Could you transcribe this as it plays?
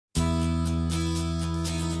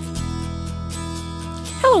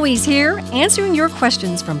Heloise here, answering your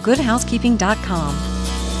questions from GoodHousekeeping.com.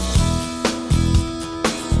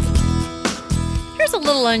 Here's a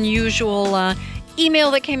little unusual email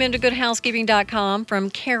that came into GoodHousekeeping.com from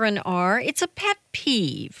Karen R. It's a pet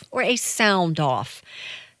peeve or a sound off.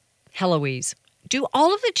 Heloise, do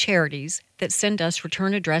all of the charities that send us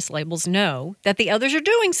return address labels know that the others are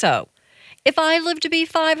doing so? If I live to be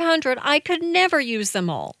 500, I could never use them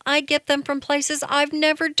all. I get them from places I've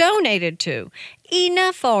never donated to.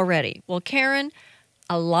 Enough already. Well, Karen,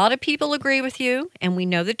 a lot of people agree with you, and we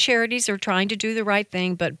know the charities are trying to do the right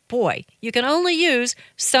thing, but boy, you can only use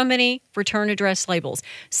so many return address labels.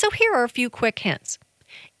 So here are a few quick hints.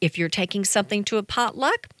 If you're taking something to a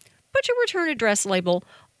potluck, put your return address label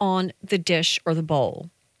on the dish or the bowl.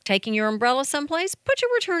 Taking your umbrella someplace, put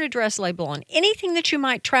your return address label on anything that you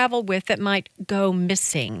might travel with that might go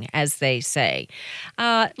missing, as they say.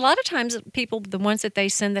 A lot of times people, the ones that they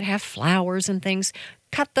send that have flowers and things,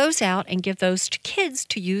 cut those out and give those to kids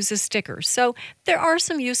to use as stickers. So there are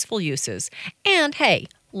some useful uses. And hey,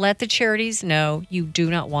 let the charities know you do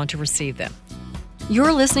not want to receive them.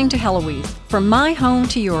 You're listening to Heloise. From my home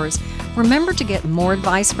to yours, remember to get more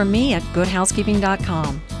advice from me at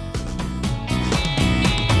GoodHousekeeping.com.